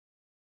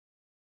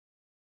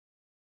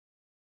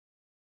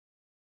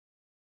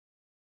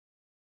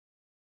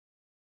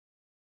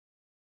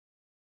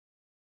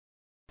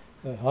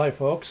Hi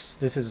folks,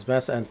 this is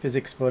Math and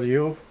Physics for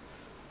you.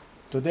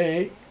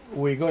 Today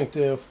we're going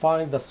to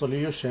find the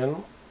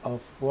solution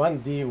of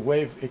 1D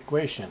wave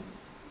equation,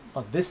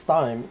 but this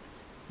time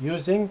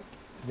using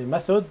the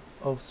method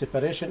of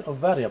separation of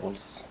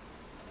variables.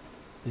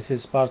 This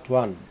is part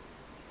 1.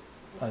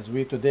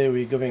 Today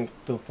we're going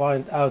to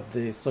find out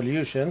the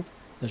solution,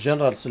 the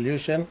general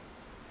solution,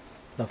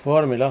 the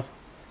formula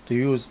to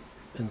use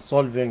in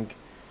solving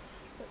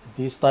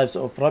these types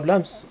of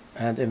problems,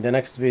 and in the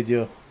next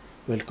video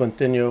we'll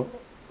continue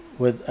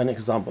with an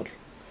example.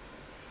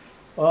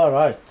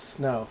 Alright,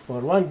 now for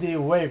 1D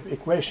wave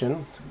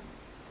equation,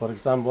 for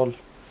example,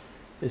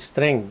 a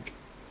string,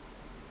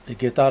 a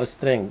guitar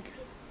string,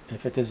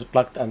 if it is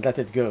plucked and let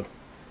it go,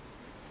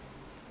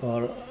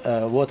 or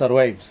water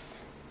waves,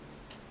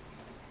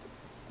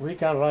 we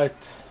can write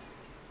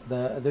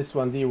this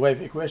 1D wave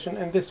equation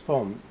in this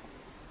form.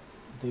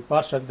 The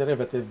partial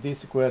derivative d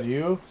square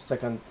u,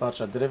 second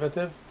partial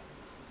derivative,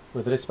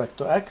 with respect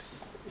to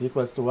x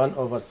equals to 1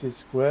 over c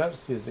square,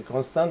 c is a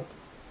constant.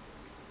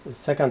 The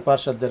second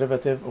partial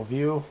derivative of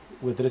u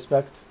with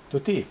respect to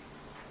t.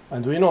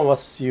 And we know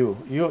what's u.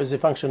 U is a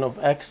function of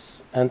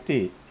x and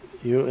t.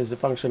 U is a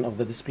function of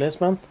the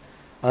displacement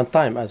and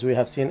time, as we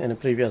have seen in the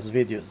previous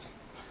videos.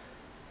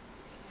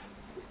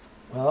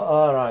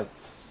 Alright,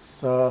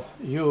 so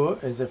u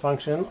is a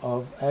function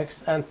of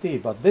x and t,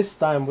 but this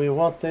time we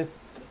want it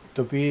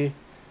to be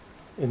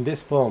in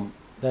this form,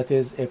 that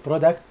is a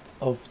product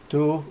of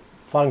two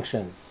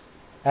functions.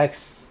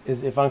 X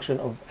is a function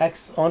of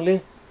x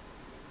only,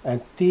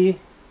 and t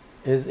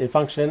is a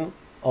function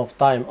of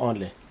time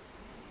only.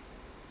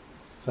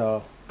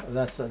 So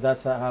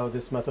that's how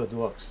this method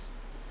works.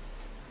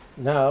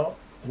 Now,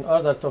 in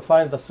order to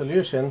find the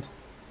solution,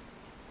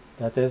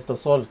 that is to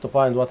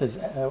find what is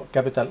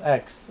capital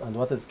X and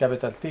what is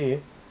capital T,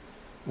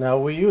 now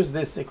we use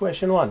this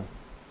equation 1.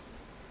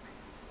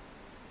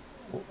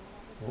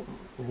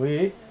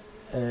 We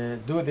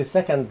do the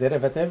second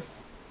derivative,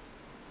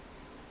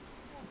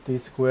 d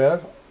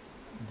square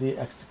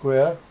dx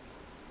square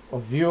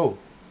of u,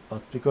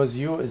 but because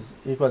u is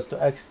equals to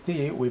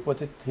xt, we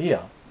put it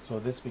here, so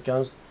this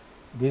becomes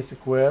d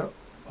square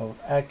of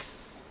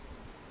xt.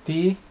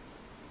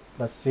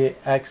 Let's say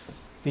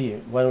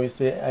xt. When we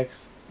say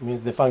x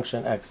means the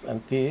function x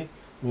and t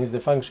means the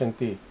function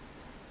t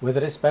with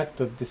respect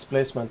to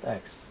displacement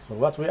x. So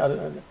what we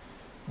are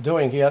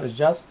doing here is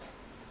just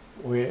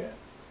we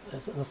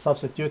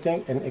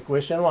substituting in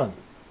equation 1.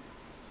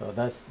 So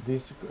that's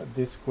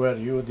d square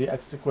u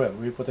dx square.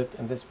 We put it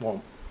in this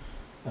form.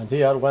 And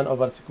here 1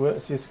 over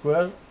c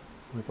square,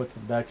 we put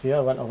it back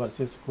here, 1 over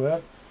c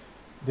square.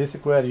 D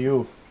square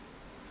u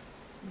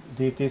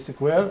dt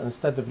square,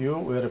 instead of u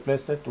we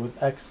replace it with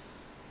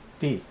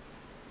xt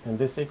in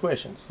this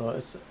equation. So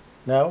it's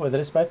now with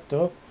respect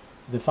to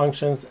the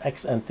functions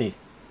x and t.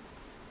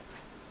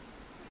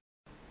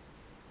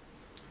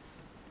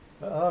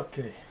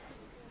 Okay,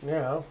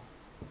 now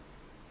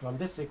from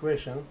this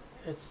equation,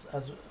 it's,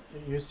 as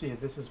you see,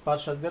 this is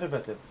partial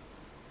derivative.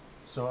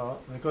 So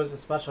because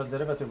it's partial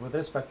derivative with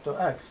respect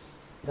to x,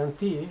 then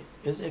t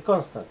is a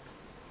constant.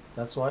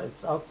 That's why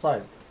it's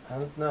outside.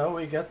 And now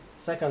we get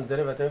second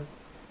derivative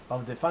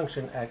of the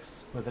function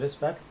x with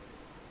respect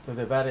to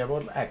the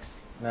variable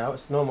x. Now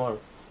it's no more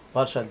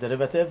partial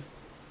derivative,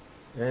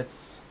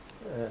 it's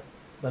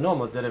the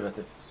normal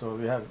derivative. So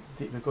we have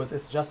t, because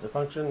it's just a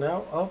function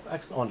now of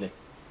x only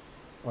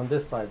on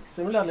this side.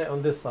 Similarly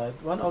on this side,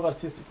 1 over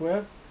c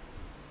square,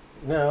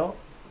 now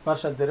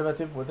partial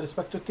derivative with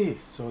respect to t,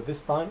 so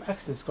this time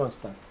x is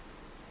constant.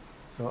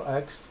 So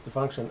x, the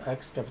function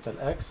x, capital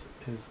X,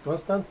 is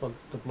constant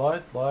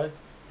multiplied by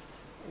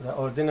the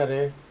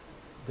ordinary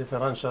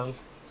differential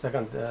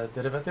second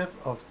derivative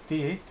of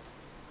t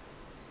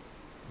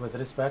with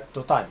respect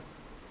to time.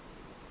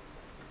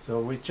 So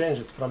we change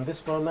it from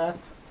this format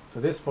to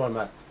this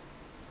format.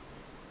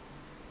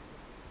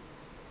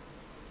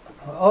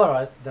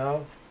 Alright,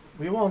 now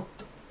we want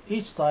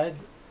each side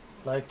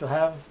like to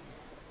have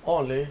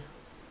only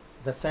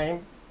the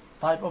same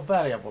type of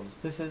variables.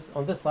 This is,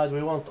 on this side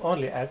we want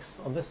only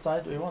x, on this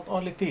side we want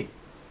only t.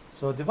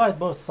 So divide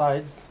both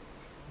sides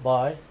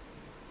by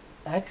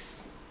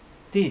x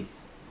t,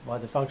 by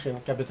the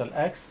function capital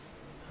X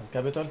and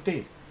capital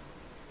T.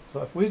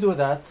 So if we do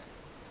that,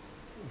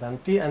 then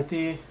t and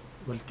t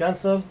will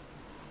cancel.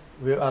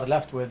 We are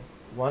left with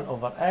 1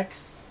 over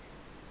x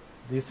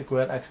d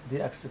square x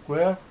dx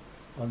square.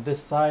 On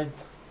this side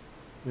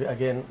we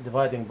again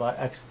dividing by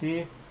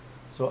xt,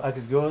 so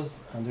x goes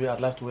and we are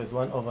left with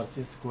 1 over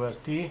c square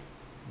t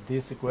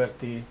d square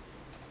t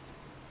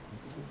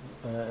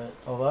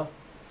over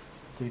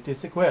dt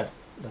square.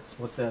 Let's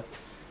put the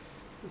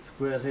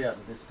square here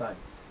this time.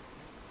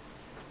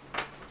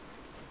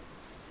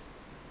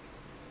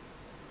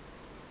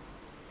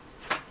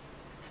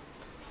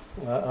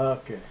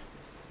 Okay,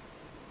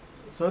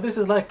 so this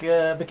is like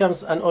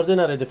becomes an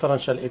ordinary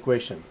differential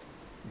equation,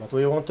 but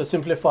we want to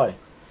simplify.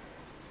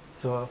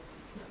 So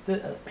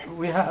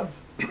we have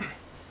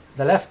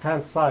the left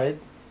hand side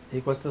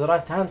equals to the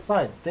right hand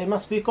side. They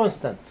must be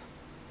constant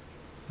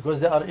because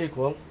they are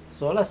equal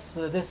So let's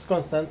this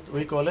constant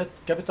we call it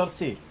capital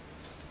C.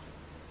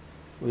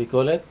 We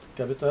call it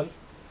capital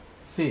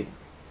C.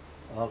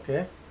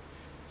 Okay.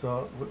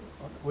 So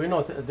we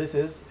know this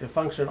is a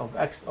function of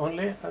x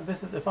only, and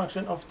this is a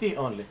function of t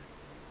only.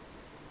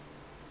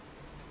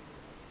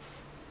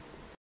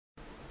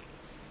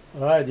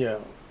 Right here.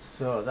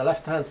 So the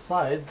left-hand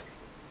side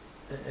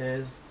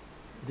is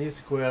d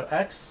square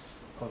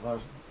x over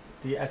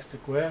dx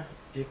square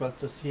equal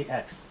to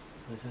cx.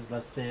 This is,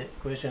 let's say,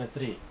 equation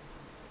 3.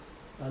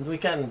 And we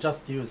can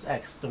just use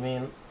x to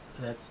mean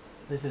that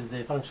this is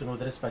the function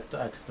with respect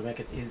to x to make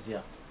it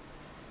easier.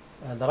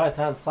 And the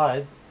right-hand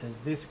side is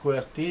d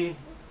square t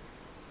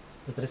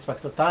with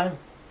respect to time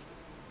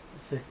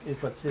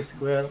equals c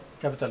square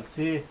capital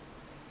C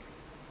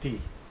t,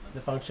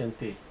 the function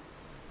t.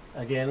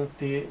 Again,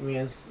 t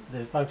means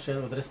the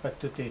function with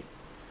respect to t.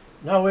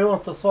 Now we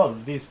want to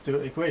solve these two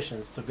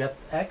equations to get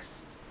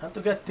x and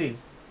to get t.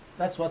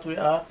 That's what we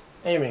are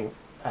aiming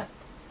at.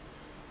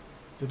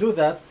 To do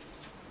that,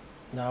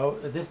 now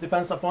this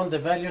depends upon the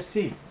value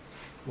c,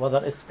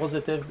 whether it's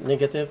positive,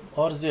 negative,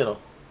 or 0.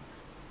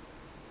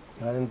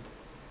 And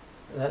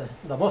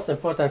the most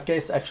important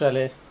case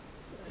actually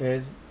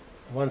is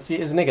when c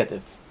is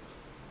negative.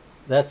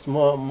 That's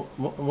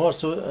more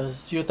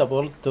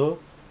suitable to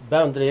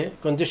boundary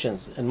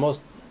conditions in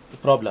most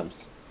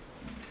problems.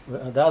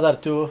 The other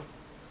two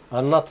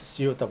are not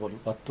suitable,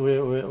 but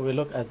we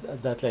look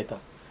at that later.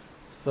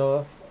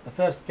 So the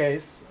first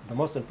case, the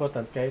most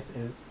important case,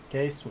 is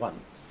case 1.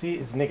 C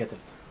is negative.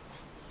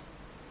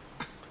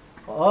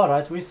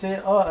 Alright, we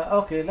say, oh,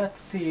 okay,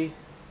 let's C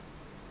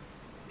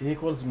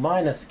equals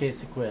minus k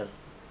square.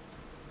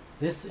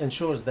 This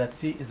ensures that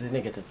C is a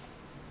negative,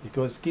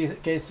 because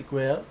k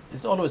square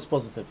is always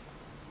positive.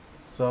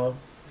 So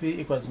C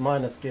equals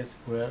minus k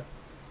square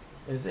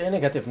is a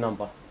negative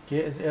number. K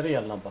is a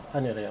real number,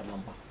 any real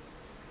number.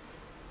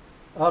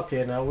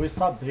 Okay, now we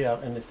sub here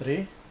in the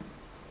 3.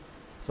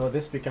 So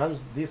this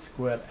becomes d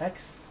square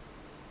x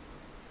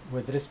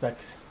with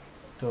respect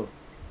to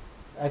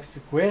x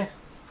square.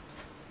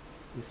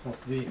 This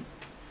must be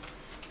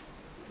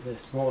the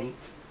small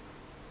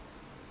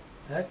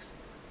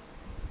x.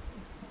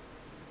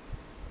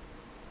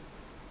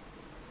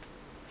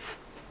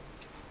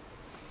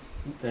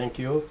 Thank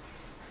you.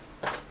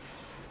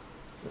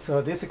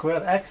 So d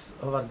square x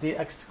over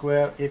dx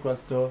square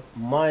equals to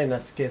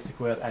minus k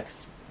square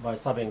x by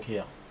subbing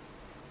here.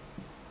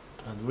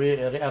 And we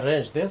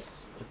rearrange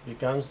this, it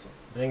becomes,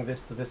 bring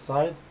this to this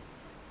side.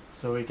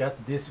 So we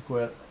get d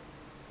square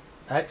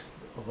x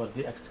over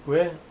dx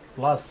square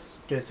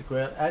plus k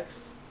square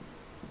x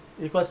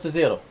equals to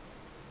 0.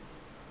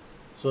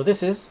 So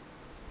this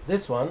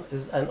one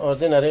is an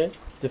ordinary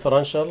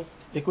differential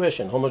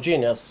equation,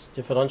 homogeneous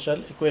differential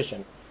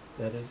equation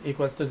that is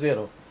equals to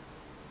 0.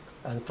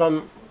 And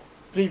from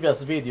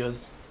previous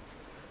videos,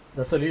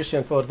 the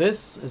solution for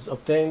this is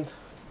obtained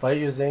by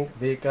using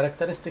the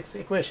characteristics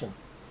equation.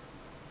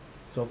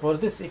 So for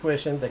this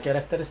equation, the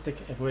characteristic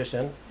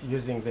equation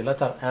using the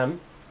letter m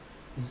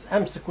is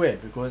m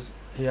squared, because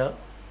here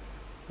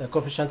the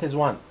coefficient is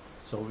 1.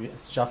 So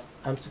it's just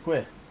m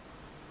squared.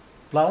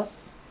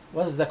 Plus,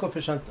 what is the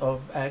coefficient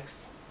of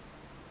x?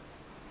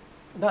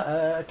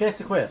 K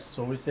squared.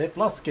 So we say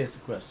plus k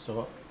squared.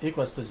 So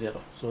equals to 0.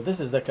 So this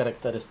is the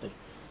characteristic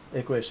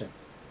equation.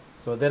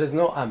 So there is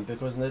no m,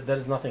 because there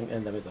is nothing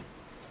in the middle.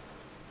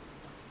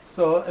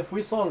 So if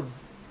we solve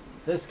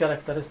this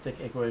characteristic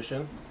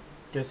equation,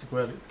 k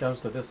squared comes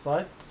to this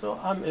side, so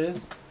m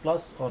is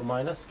plus or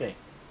minus k.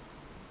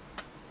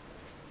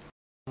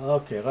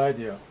 Okay, right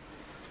here.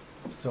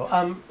 So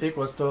m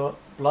equals to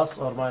plus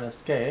or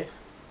minus k,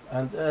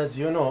 and as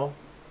you know,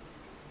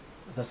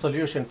 the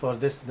solution for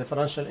this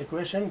differential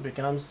equation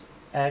becomes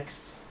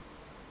x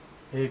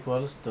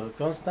equals to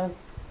constant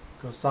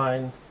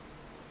cosine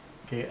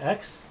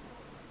kx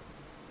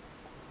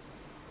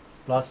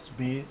plus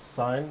b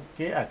sine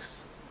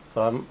kx,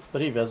 from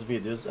previous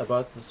videos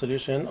about the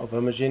solution of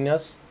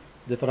homogeneous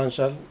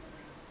differential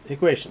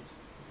equations.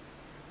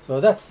 So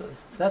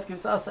that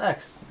gives us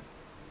x,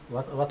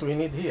 what we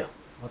need here,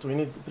 what we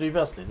need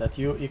previously, that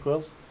u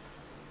equals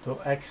to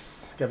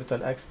x,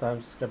 capital X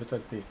times capital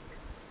T.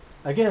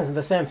 Again,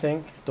 the same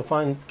thing to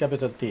find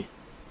capital T,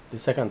 the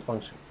second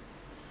function.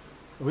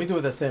 We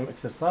do the same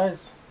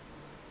exercise,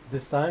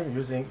 this time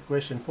using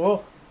equation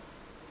 4.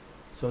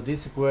 So d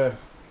square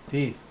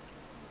t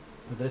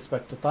with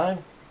respect to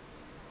time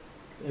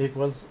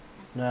equals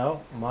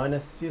now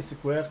minus c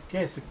square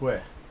k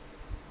square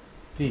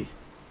t,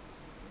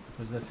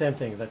 because the same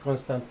thing, the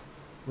constant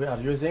we are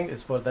using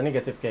is for the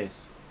negative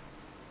case,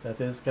 that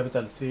is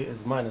capital C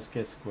is minus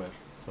k square.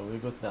 So we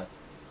got that.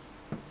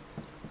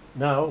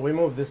 Now we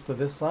move this to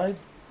this side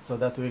so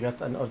that we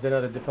get an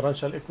ordinary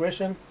differential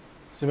equation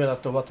similar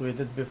to what we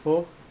did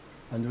before,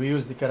 and we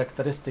use the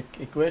characteristic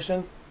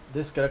equation.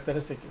 This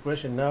characteristic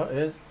equation now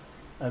is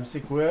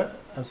mc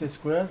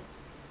square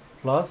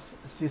plus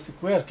c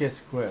square k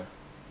square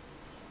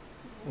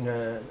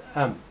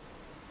m.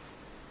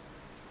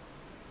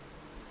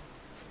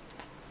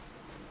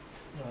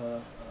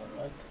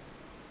 Alright.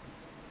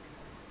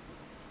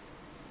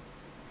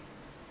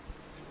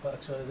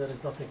 Actually, there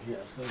is nothing here,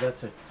 so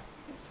that's it.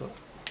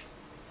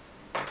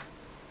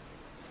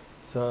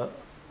 So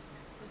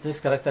this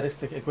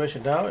characteristic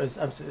equation now is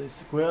MC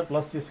square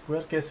plus C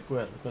square K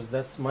square, because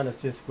that's minus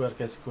C square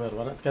K square.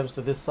 When it comes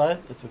to this side,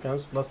 it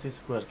becomes plus C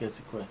square K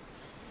square.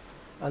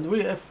 And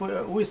if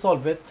we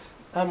solve it,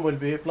 M will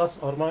be plus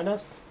or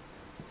minus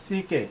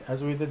CK,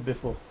 as we did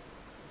before.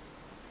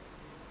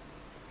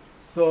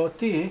 So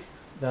T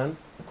then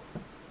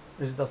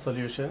is the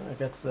solution. It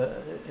gets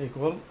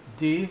equal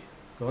D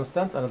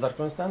constant, another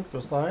constant,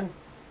 cosine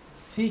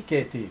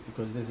CKT,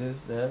 because this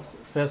is the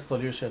first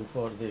solution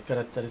for the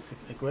characteristic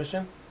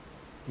equation,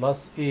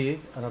 plus E,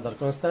 another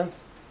constant,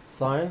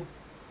 sine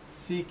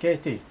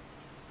CKT.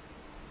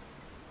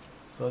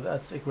 So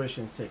that's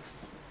equation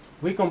 6.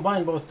 We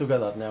combine both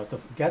together now to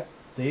get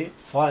the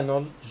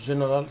final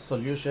general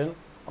solution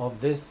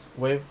of this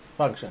wave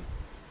function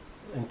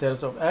in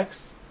terms of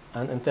x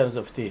and in terms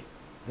of t.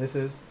 This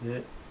is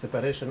the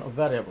separation of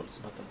variables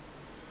method.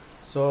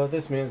 So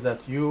this means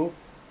that u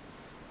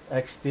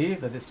xt,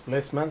 the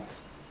displacement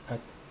at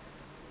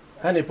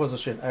any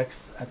position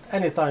x at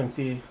any time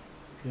t,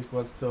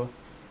 equals to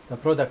the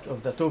product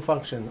of the two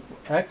functions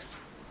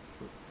x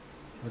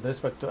with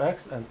respect to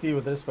x and t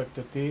with respect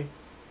to t.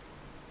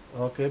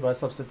 Okay, by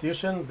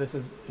substitution, this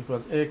is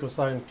equals a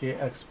cosine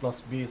kx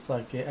plus b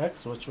sine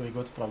kx, which we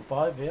got from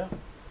 5 here,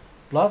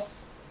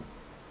 plus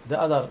the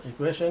other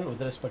equation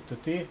with respect to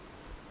t,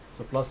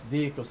 so plus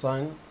d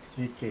cosine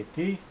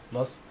ckt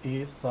plus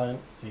e sine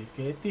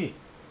ckt.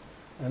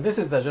 And this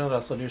is the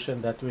general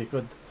solution that we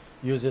could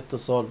use it to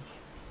solve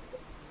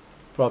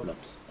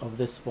problems of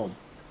this form.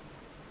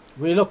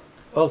 We will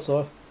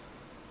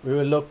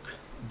look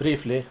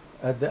briefly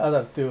at the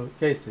other two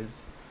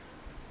cases.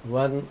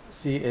 One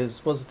C is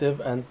positive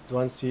and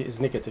one C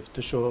is negative,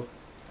 to show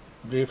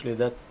briefly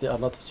that they are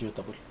not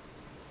suitable.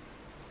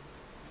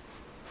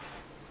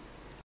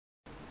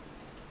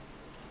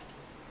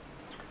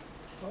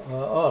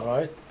 All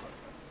right,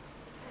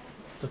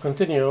 to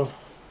continue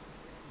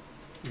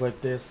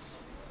with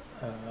this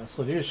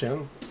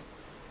solution,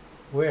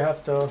 we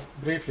have to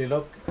briefly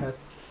look at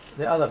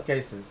the other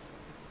cases.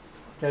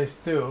 Case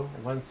 2,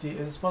 when C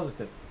is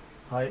positive,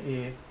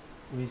 i.e.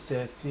 we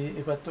say C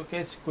equal to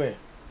K square,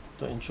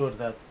 to ensure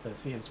that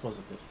C is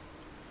positive.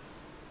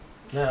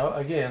 Now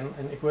again,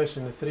 in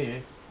equation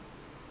 3,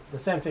 the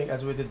same thing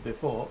as we did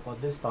before,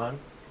 but this time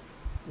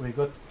we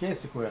got K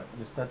square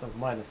instead of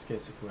minus K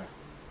square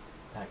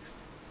x.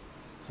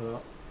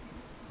 So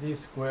d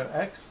square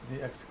x,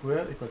 dx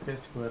square equal K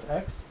square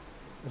x,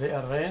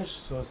 rearranged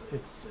so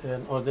it's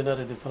an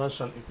ordinary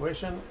differential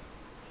equation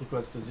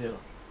equals to 0.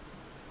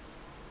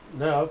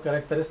 Now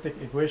characteristic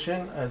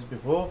equation as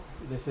before,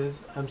 this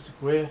is m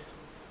square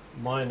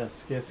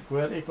minus k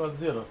square equals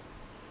 0.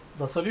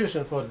 The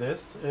solution for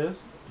this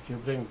is, if you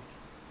bring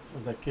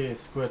the k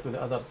square to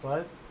the other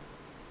side,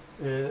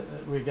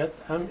 we get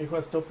m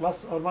equals to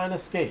plus or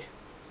minus k.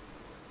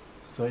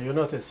 So you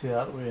notice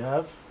here we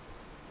have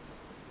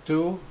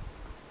two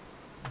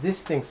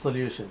distinct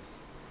solutions,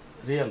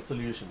 real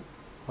solution.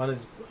 One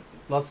is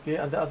plus k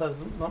and the other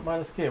is not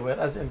minus k,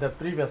 whereas in the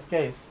previous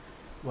case,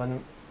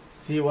 when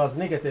c was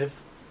negative,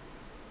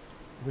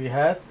 we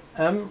had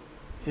m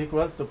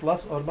equals to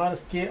plus or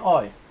minus ki,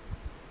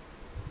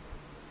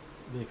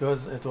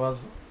 because it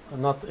was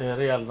not a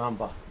real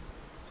number,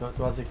 so it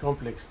was a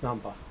complex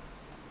number.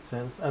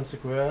 Since m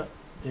square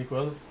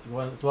equals,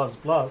 when it was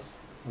plus,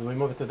 when we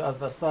move it to the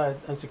other side,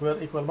 m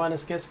square equal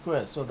minus k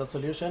square, so the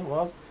solution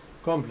was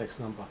complex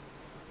number.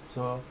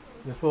 So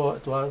before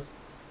it was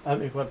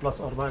m equal plus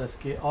or minus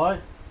ki,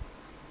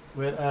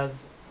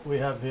 whereas we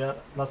have here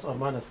plus or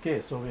minus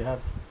k, so we have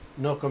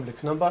no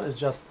complex number, it's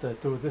just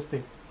two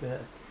distinct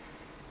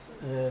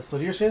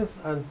solutions.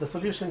 And the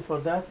solution for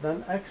that,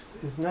 then x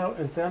is now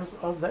in terms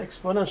of the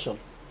exponential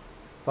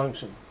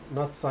function,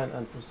 not sine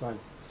and cosine.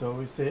 So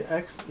we say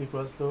x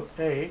equals to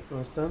a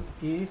constant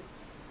e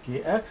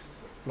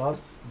kx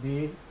plus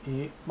b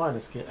e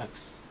minus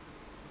kx.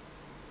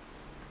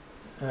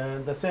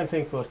 And the same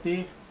thing for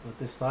t, but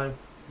this time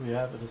we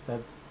have,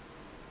 instead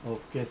of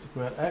k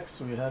square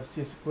x, we have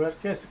c square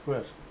k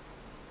square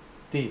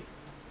t.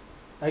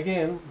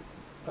 Again,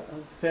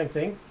 same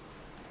thing,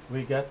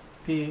 we get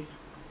t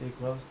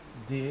equals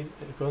d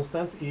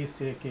constant e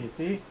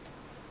ckt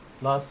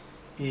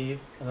plus e,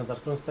 another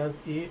constant,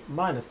 e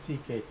minus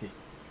ckt.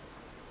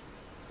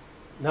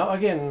 Now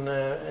again,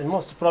 in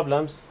most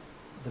problems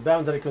the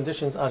boundary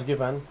conditions are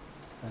given,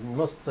 and in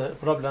most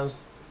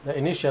problems the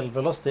initial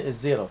velocity is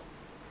 0.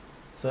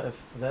 So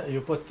if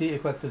you put t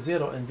equal to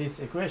 0 in these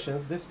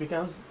equations, this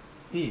becomes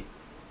e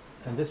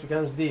and this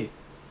becomes d.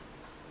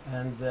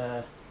 And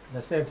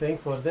the same thing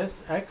for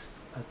this,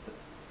 x at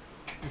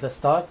the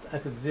start,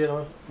 x is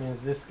 0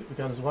 means this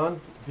becomes 1,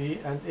 b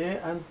and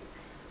a, and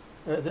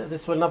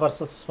this will never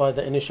satisfy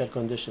the initial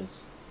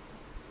conditions,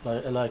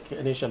 like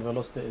initial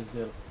velocity is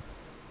 0.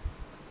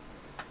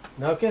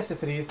 Now case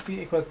 3,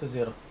 c equal to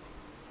 0.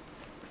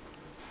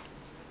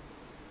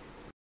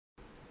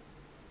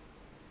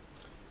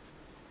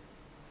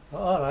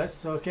 Alright,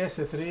 so case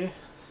 3,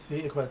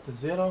 c equal to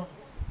 0.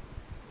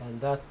 and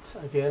that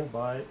again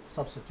by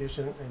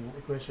substitution in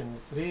equation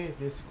 3,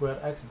 d square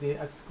x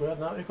dx square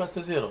now equals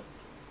to 0,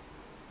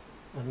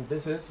 and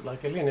this is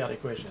like a linear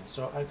equation,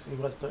 so x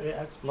equals to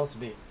ax plus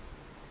b.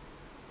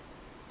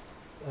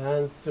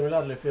 And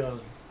similarly for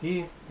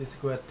t, d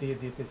square t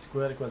dt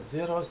square equals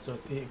 0, so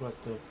t equals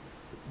to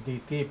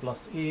dt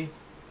plus e.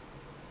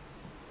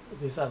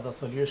 These are the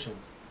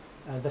solutions.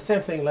 And the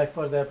same thing like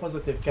for the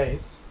positive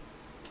case,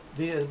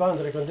 the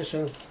boundary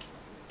conditions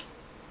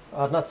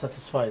are not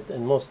satisfied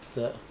in most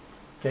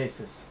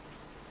cases.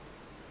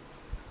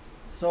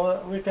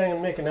 So we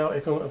can make now a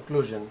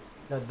conclusion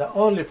that the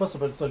only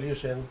possible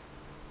solution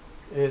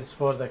is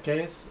for the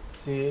case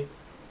C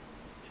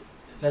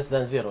less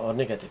than 0 or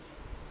negative.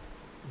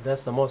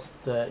 That's the most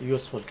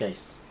useful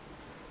case,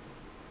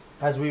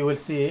 as we will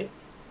see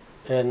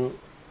in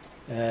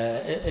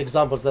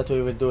examples that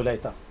we will do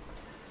later.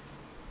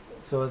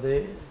 So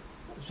the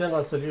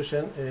general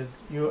solution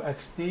is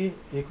uxt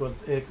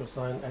equals a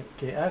cosine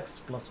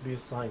kx plus b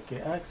sine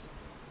kx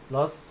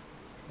plus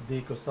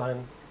d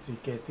cosine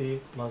ckt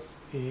plus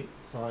e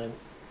sine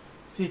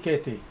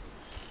ckt.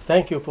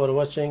 Thank you for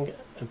watching,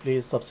 and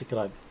please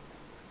subscribe.